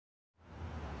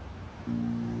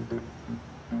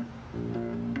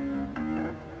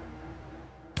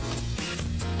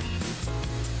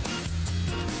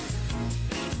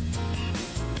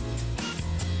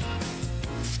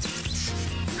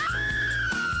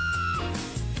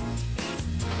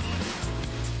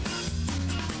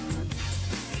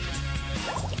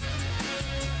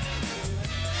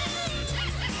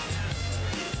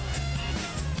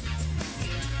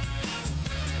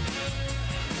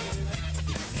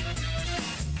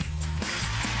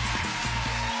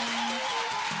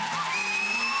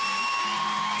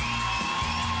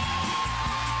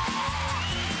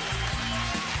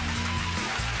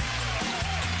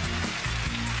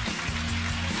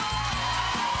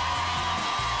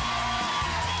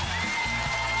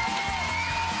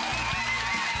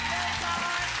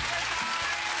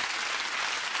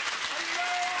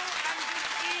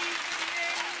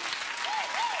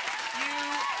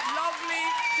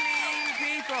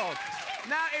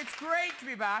Now, it's great to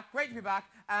be back,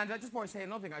 and just before I say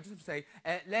another thing, I just have to say,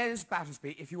 Les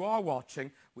Battersby, if you are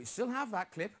watching, we still have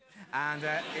that clip, and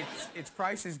its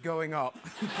price is going up.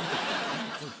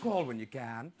 So call when you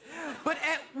can. But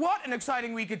what an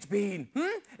exciting week it's been,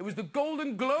 It was the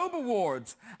Golden Globe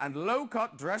Awards, and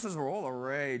low-cut dresses were all the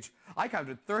rage. I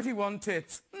counted 31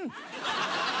 tits.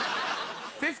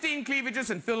 15 cleavages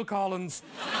and Phil Collins.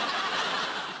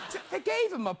 They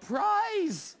gave him a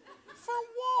prize. For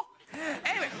what?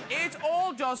 Anyway, it's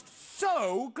all just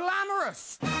so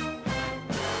glamorous.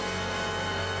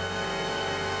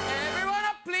 Everyone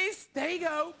up, please. There you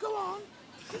go. Go on.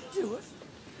 You can do it.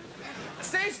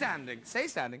 Stay standing. Stay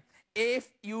standing.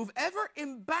 If you've ever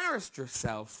embarrassed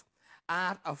yourself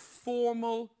at a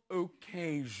formal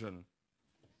occasion.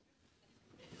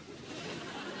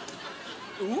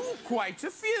 Ooh, quite a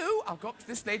few. I'll go up to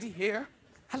this lady here.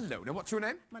 Hello. Now, what's your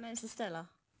name? My name's Estella.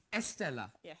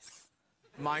 Estella? Yes.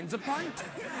 Mine's a pint.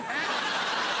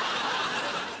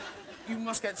 You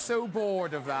must get so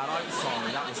bored of that. I'm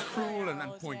sorry. That was cruel and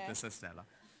pointless, yeah. Estella.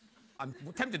 I'm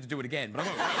tempted to do it again, but I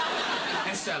won't.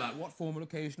 Estella, what formal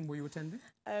occasion were you attending?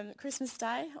 Christmas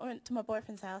Day. I went to my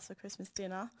boyfriend's house for Christmas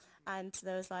dinner, and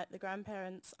there was, like, the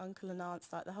grandparents, uncle and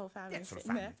aunts, like, the whole family sort of sitting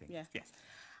family there. thing. Yeah. Yes.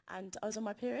 And I was on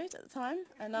my period at the time,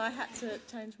 and I had to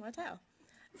change my towel.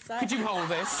 So could you hold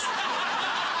this?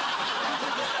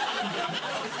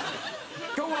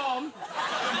 Go on.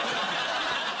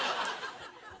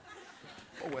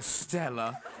 Oh,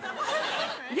 Estella.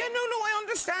 Yeah, no, I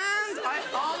understand. I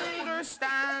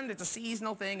understand. It's a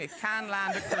seasonal thing. It can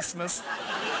land at Christmas.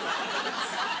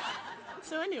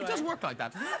 So anyway... It does work like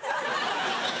that, doesn't it?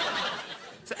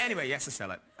 So anyway, yes,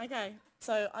 Estella. Okay,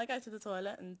 so I go to the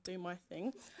toilet and do my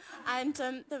thing, and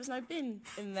there was no bin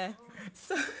in there.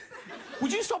 So...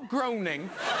 Would you stop groaning?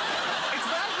 It's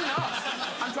bad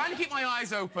enough. I'm trying to keep my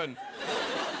eyes open.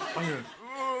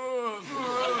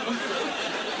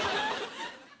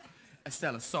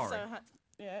 Estella, sorry. So I had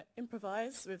to,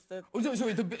 improvise with the... Oh,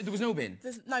 sorry, there was no bin?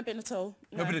 There's no bin at all.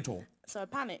 No bin at all? So I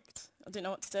panicked. I didn't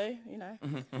know what to do, you know.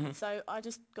 So I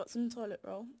just got some toilet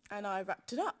roll and I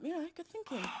wrapped it up, you know, good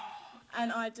thinking.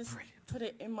 And I just put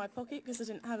it in my pocket because I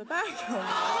didn't have a bag on.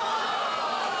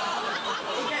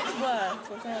 It gets worse,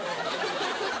 I'll tell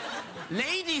you.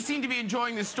 Ladies seem to be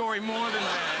enjoying this story more than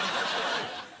men.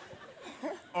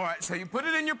 All right, so you put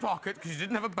it in your pocket because you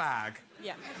didn't have a bag.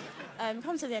 Yeah.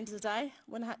 Come to the end of the day,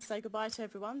 when I had to say goodbye to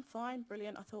everyone, fine,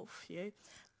 brilliant, I thought, phew.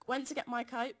 Went to get my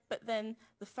coat, but then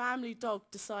the family dog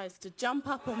decides to jump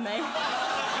up on me,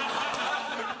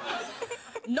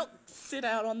 knocks it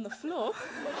out on the floor,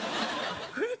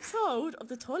 grips hold of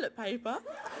the toilet paper,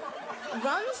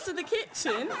 runs to the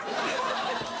kitchen,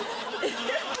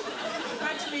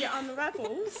 gradually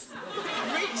unravels,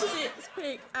 reaches its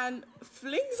peak and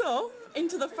flings off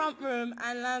into the front room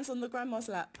and lands on the grandma's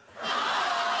lap.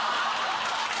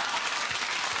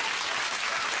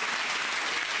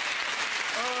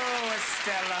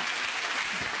 Stella.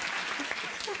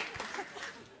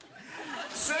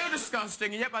 So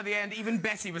disgusting, and yet by the end, even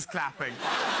Bessie was clapping.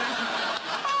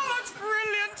 Oh, that's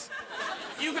brilliant!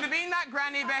 You could have been that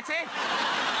granny, Betty.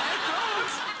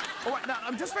 All right,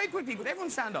 now, just very quickly, could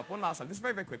everyone stand up? One last time. This is a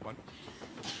very, very quick one.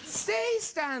 Stay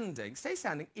standing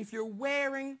if you're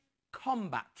wearing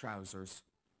combat trousers.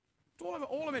 That's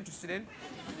all I'm interested in.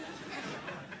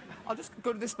 I'll just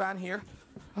go to this man here.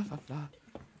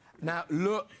 Now,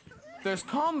 look. There's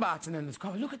combat and then there's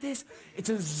combat. Look at this. It's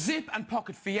a zip and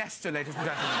pocket fiesta, ladies and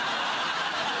gentlemen.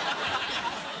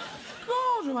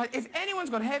 God, right. If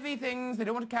anyone's got heavy things they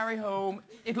don't want to carry home,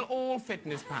 it'll all fit in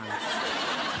his pants.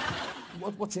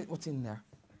 What's in there?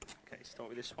 Okay. start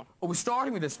with this one. Oh, we're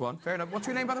starting with this one. Fair enough. What's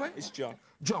your name, by the way? It's John.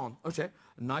 John. Okay.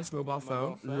 A nice mobile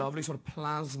phone. Lovely sort of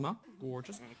plasma.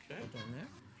 Gorgeous. Okay. Down there.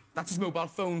 That's his mobile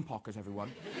phone pocket,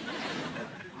 everyone.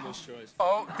 Moisturised.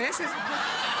 Oh, this is...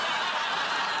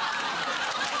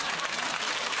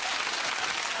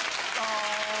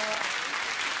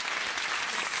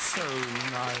 So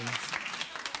nice.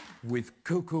 With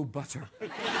cocoa butter.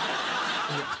 And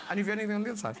have you anything on the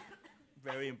other side?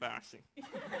 Very embarrassing.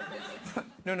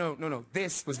 No.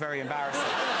 This was very embarrassing.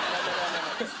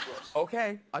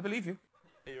 Okay, I believe you.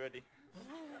 Are you ready?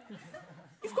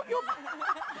 You've got your...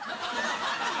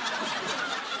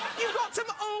 You've got some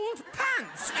old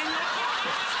pants in your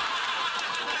pocket.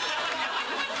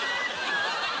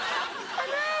 I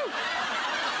know.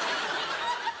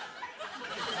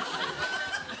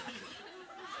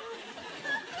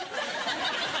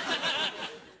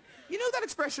 You know that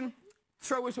expression,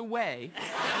 throw it away?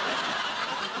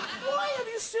 Why have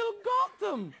you still got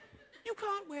them? You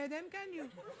can't wear them, can you?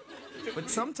 But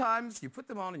sometimes you put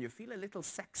them on and you feel a little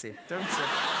sexy, don't you?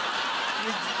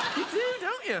 You do,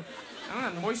 don't you?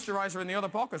 And moisturiser in the other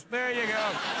pocket. There you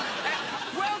go.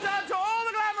 Well done to all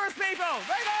the glamorous people.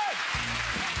 Very good.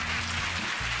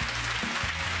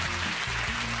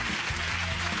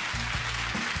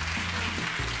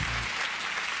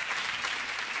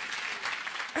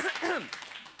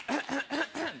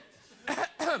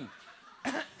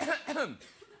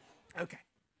 Okay.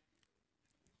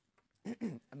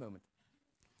 A moment.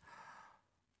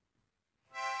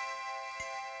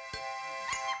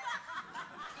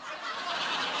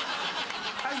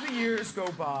 As the years go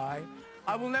by,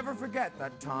 I will never forget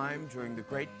that time during the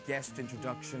great guest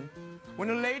introduction when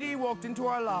a lady walked into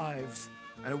our lives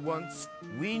and at once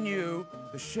we knew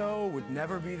the show would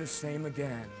never be the same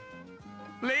again.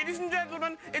 Ladies and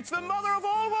gentlemen, it's the mother of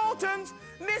all Waltons,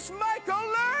 Miss Michael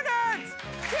Learned!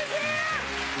 She's here!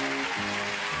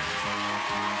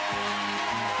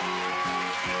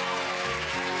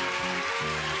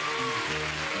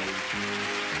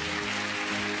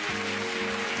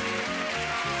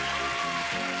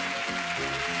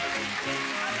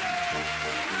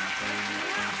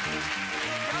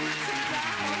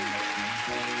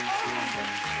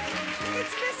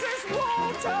 It's Mrs.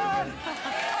 Walton!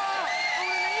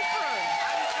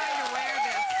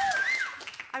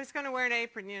 I was going to wear an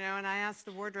apron, you know, and I asked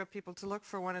the wardrobe people to look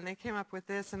for one, and they came up with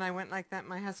this, and I went like that.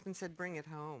 My husband said, bring it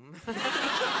home.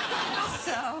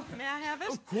 So, may I have it?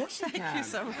 Of course you can. Thank you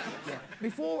so much. Yeah.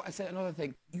 Before I say another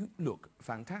thing, you look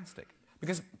fantastic.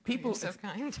 Because people... You're so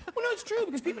kind. Well, no, it's true,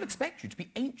 because people expect you to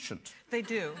be ancient. They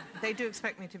do. They do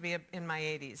expect me to be in my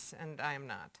 80s, and I am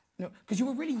not. No, because you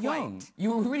were really young. Quite.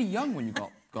 You were really young when you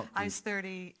got I was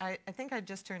 30. I think I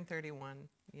just turned 31.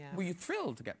 Yeah. Were you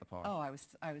thrilled to get the part? Oh, I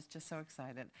was just so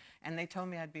excited. And they told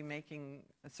me I'd be making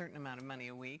a certain amount of money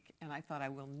a week, and I thought I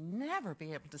will never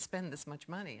be able to spend this much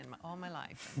money in all my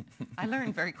life. And I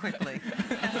learned very quickly,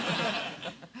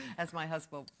 as my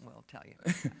husband will tell you.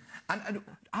 And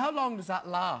how long does that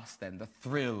last then, the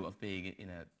thrill of being in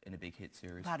a big hit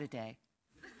series? About a day.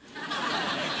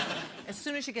 As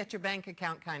soon as you get your bank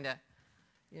account kind of,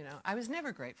 you know, I was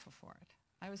never grateful for it.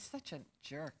 I was such a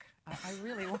jerk. I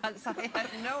really was. I had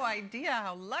no idea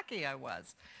how lucky I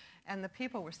was. And the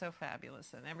people were so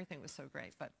fabulous and everything was so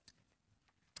great, but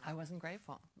I wasn't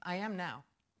grateful. I am now.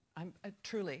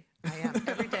 Truly, I am.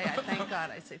 Every day I thank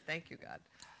God. I say, thank you, God.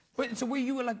 Wait, so were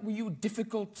you a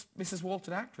difficult Mrs.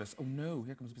 Walton actress? Oh no,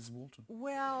 here comes Mrs. Walton.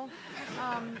 Well,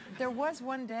 there was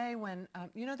one day when,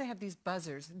 you know they have these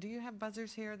buzzers. Do you have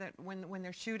buzzers here that when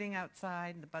they're shooting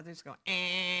outside, the buzzers go,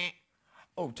 eh?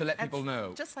 Oh, to let people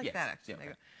know. Just like yes. that, actually.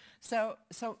 Yeah, okay. So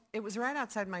it was right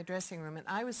outside my dressing room, and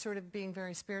I was sort of being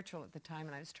very spiritual at the time,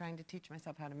 and I was trying to teach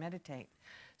myself how to meditate.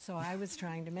 So I was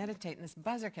trying to meditate, and this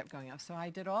buzzer kept going off. So I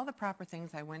did all the proper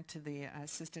things. I went to the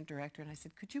assistant director, and I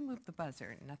said, could you move the buzzer?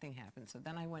 And nothing happened. So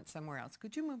then I went somewhere else.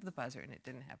 Could you move the buzzer? And it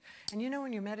didn't happen. And you know,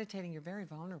 when you're meditating, you're very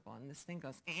vulnerable, and this thing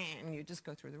goes, and you just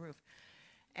go through the roof.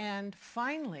 And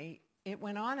finally, it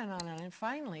went on and on and on, and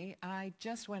finally, I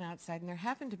just went outside, and there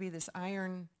happened to be this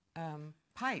iron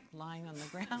pipe lying on the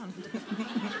ground.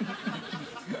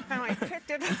 And I picked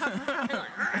it up,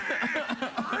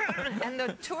 and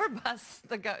the tour bus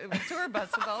with all these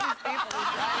people was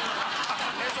driving.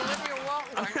 There's Olivia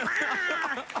Walton going,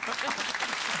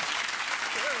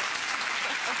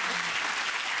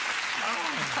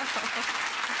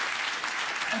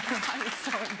 I was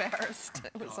so embarrassed.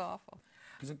 It was awful.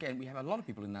 Because again, we have a lot of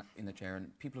people in the chair,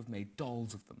 and people have made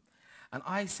dolls of them. And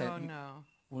I said, oh no.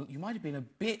 Well, you might have been a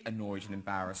bit annoyed and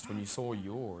embarrassed when you saw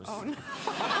yours. Oh no.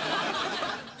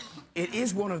 It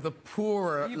is one of the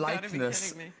poorer You've gotta be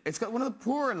likeness. kidding me. It's got one of the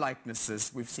poorer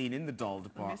likenesses we've seen in the doll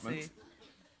department. see.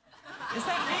 Is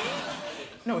that me?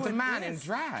 No, it's a it man is. in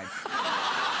drag.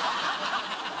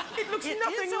 It looks It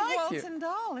nothing is a like Walton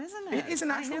doll, isn't it? It is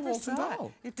an I actual never Walton saw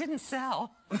doll. It didn't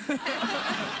sell.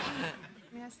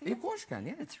 May I see Of it? course you can,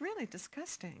 yeah. It's really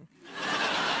disgusting.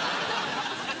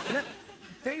 But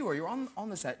there you are, you're on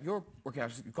the set, you're working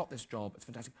out, you've got this job, it's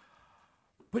fantastic.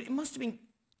 But it must have been,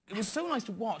 it was so nice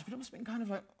to watch, but it must have been kind of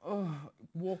like, oh,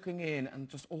 walking in and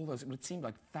just all those, it seemed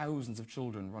like thousands of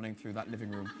children running through that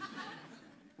living room.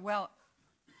 Well,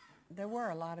 there were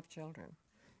a lot of children.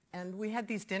 And we had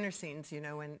these dinner scenes, you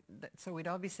know, and so we'd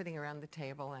all be sitting around the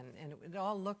table, and it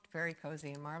all looked very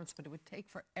cozy and marvelous, but it would take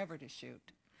forever to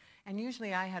shoot. And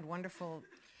usually I had wonderful,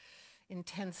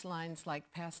 intense lines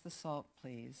like, pass the salt,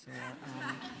 please, or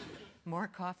more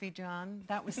coffee, John.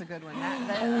 That was a good one.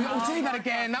 Say that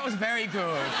again, that was very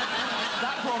good.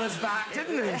 That brought us back,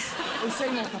 didn't it? Oh,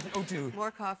 say more coffee, oh, do.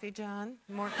 More coffee, John.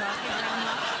 More coffee,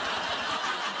 Grandma.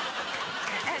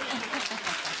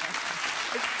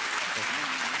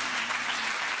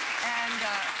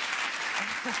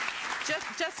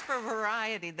 Just for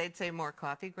variety, they'd say, more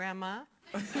coffee, Grandma.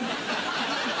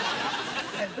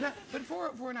 But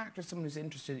for an actress, someone who's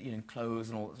interested in clothes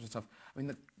and all that sort of stuff, I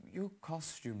mean, your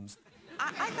costumes...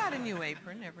 I got a new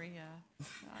apron every...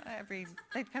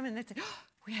 They'd come in and they'd say, oh,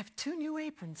 we have 2 new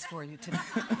aprons for you today.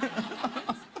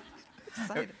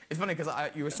 Excited. It's funny because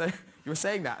you were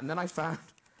saying that, and then I found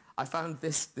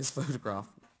this photograph.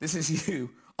 This is you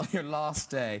on your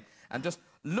last day, and just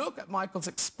look at Michael's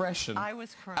expression. I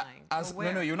was crying.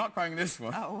 No, you're not crying this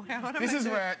one. Oh, what am this I is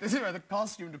doing? where the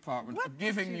costume department are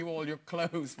giving you all your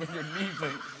clothes when you're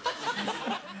leaving.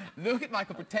 Look at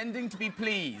Michael pretending to be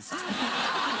pleased.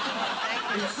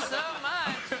 Thank you so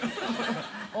much.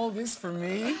 All this for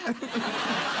me?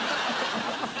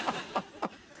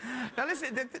 Now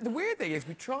listen, the weird thing is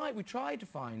we tried to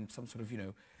find some sort of, you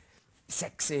know,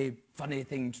 sexy, funny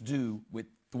thing to do with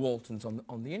the Waltons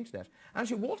on the internet. And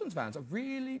actually, Waltons fans are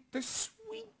really, they're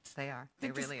sweet. They are.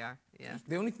 They really are, yeah.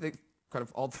 The only thing kind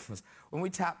of odd thing was, when we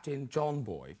tapped in John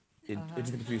Boy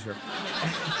into the computer...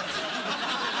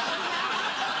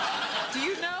 Do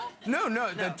you know?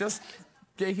 No, they're just...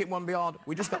 Take it one beyond.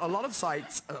 We just got a lot of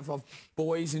sites of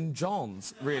boys in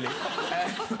Johns, really.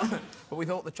 But we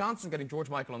thought the chances of getting George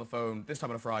Michael on the phone this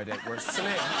time on a Friday were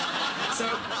slim. So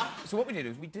what we did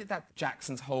is we did that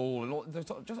Jackson's Hole and all, there's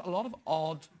just a lot of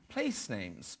odd place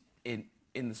names in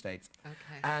the States.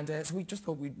 Okay. And so we just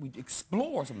thought we'd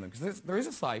explore some of them, because there is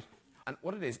a site, and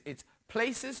what it is, it's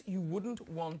places you wouldn't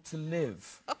want to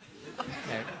live.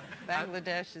 Okay.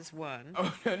 Bangladesh is one.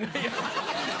 Oh, no,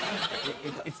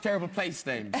 it's terrible place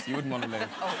names you wouldn't want to live.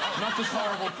 Not just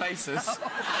horrible places.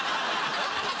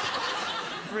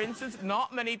 For instance,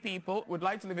 not many people would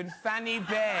like to live in Fanny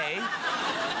Bay.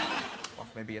 Or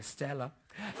maybe Estella.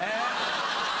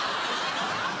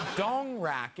 Dong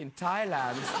Rak in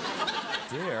Thailand.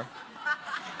 Dear.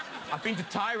 I've been to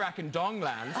Thai Rak in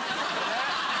Dongland.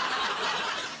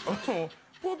 Oh,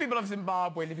 poor people of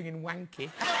Zimbabwe living in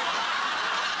Wanky.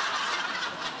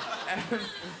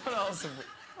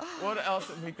 What else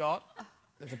have we got?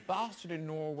 There's a bastard in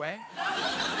Norway.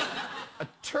 A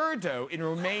turdo in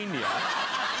Romania.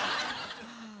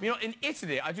 You know, in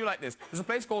Italy, I do like this. There's a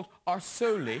place called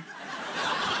Arsoli,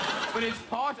 but it's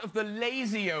part of the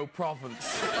Lazio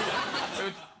province. So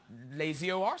it's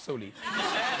Lazio Arsoli.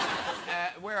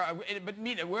 Where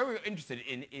we're interested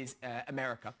in is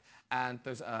America. And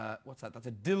there's what's that? That's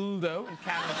a dildo in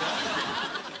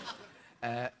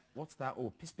Canada. What's that?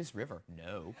 Oh, Piss Piss River.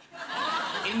 No.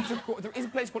 There is a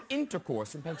place called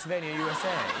Intercourse in Pennsylvania,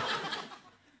 USA.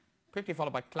 Quickly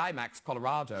followed by Climax,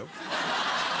 Colorado.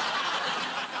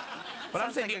 But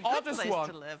I'm saying the oddest one.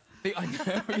 To live. I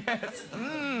know, yes.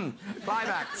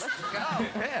 Climax. Let's go.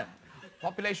 Yeah.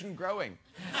 Population growing.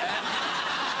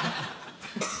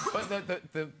 But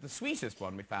the sweetest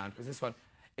one we found was this one.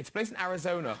 It's a place in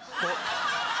Arizona called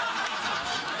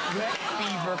Wet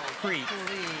Beaver Creek.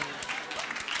 Please.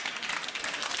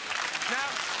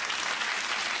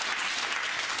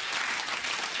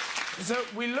 So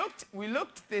we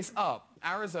looked this up,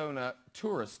 Arizona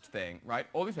tourist thing, right?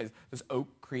 All these places. There's Oak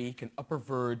Creek and Upper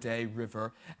Verde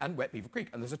River and Wet Beaver Creek.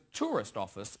 And there's a tourist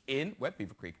office in Wet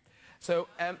Beaver Creek. So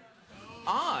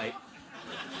I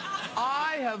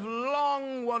have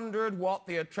long wondered what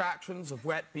the attractions of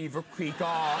Wet Beaver Creek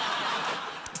are.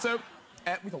 So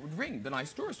we thought we'd ring the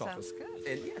nice tourist office. Sounds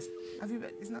good. Yes. Have you?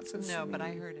 Isn't that so sweet? No, but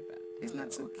I heard about it. Isn't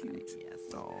that so cute? Yes.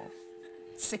 Oh.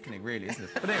 Sickening, really, isn't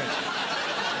it? But anyway.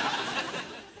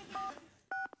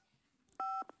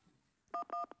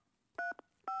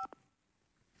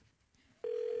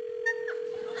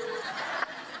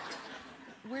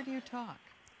 where do you talk?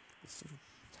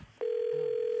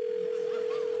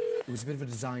 It was a bit of a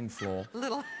design flaw.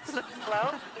 Little.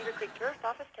 Hello, Beaver Creek Tourist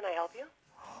Office. Can I help you?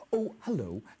 Oh,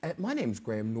 hello. My name's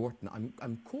Graham Norton.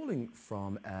 I'm calling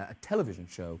from a television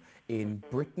show in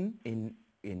Britain, I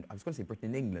was going to say Britain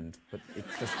in England, but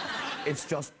it's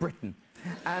just Britain.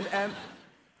 And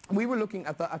we were looking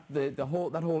at that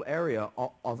whole area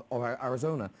of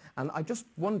Arizona, and I just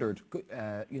wondered,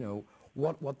 you know,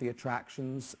 what the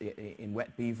attractions in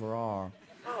Wet Beaver are.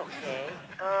 Okay.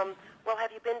 Well,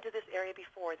 have you been to this area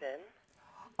before then?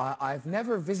 I've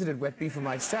never visited Wet Beaver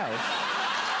myself.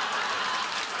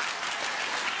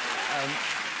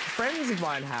 Friends of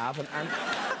mine have, and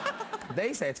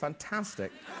they say it's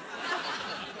fantastic.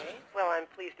 Okay. Well, I'm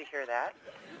pleased to hear that.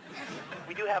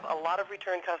 We do have a lot of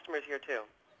return customers here, too.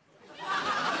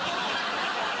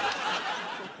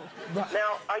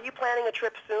 Now, are you planning a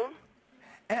trip soon?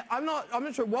 I'm not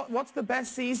sure. What's the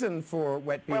best season for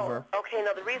Wet Beaver? Well, okay,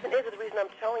 now the reason I'm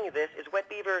telling you this is Wet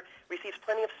Beaver receives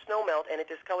plenty of snowmelt and it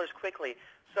discolors quickly.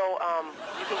 So,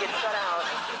 you can get shut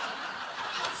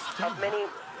out of many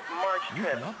March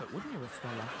trips. You'd love it, wouldn't you,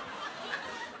 Stella?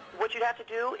 What you'd have to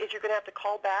do is you're going to have to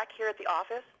call back here at the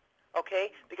office,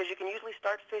 okay? Because you can usually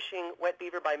start fishing Wet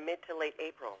Beaver by mid to late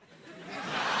April.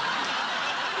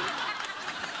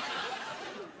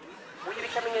 Will you be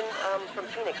coming in from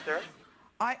Phoenix, sir?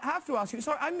 I have to ask you,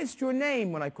 sorry, I missed your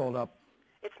name when I called up.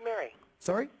 It's Mary.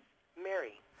 Sorry?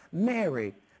 Mary.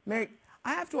 Mary. Mary,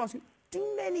 I have to ask you,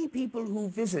 do many people who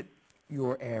visit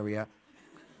your area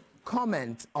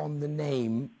comment on the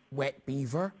name Wet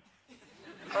Beaver?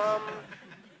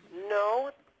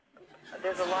 No.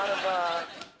 There's a lot of,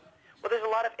 there's a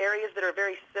lot of areas that are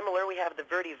very similar. We have the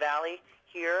Verde Valley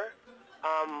here.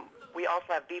 We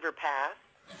also have Beaver Pass.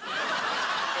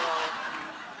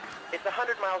 It's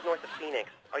 100 miles north of Phoenix.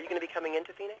 Are you going to be coming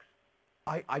into Phoenix?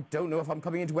 I don't know if I'm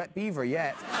coming into Wet Beaver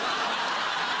yet.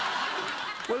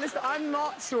 Well, listen, I'm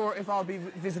not sure if I'll be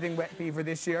visiting Wet Beaver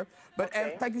this year, but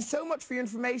okay. Thank you so much for your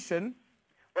information.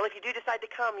 Well, if you do decide to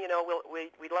come, you know,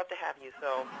 we'd love to have you,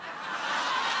 so...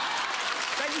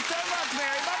 Thank you so much,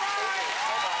 Mary. Bye-bye!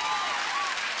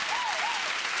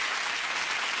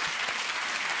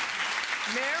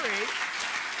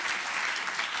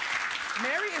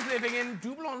 Mary is living in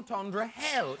double entendre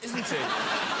hell, isn't she?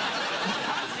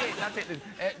 That's it.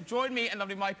 Join me and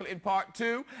lovely Michael in part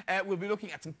 2. We'll be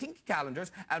looking at some kinky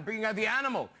calendars and bringing out the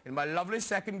animal in my lovely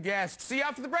second guest. See you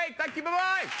after the break. Thank you.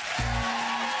 Bye-bye.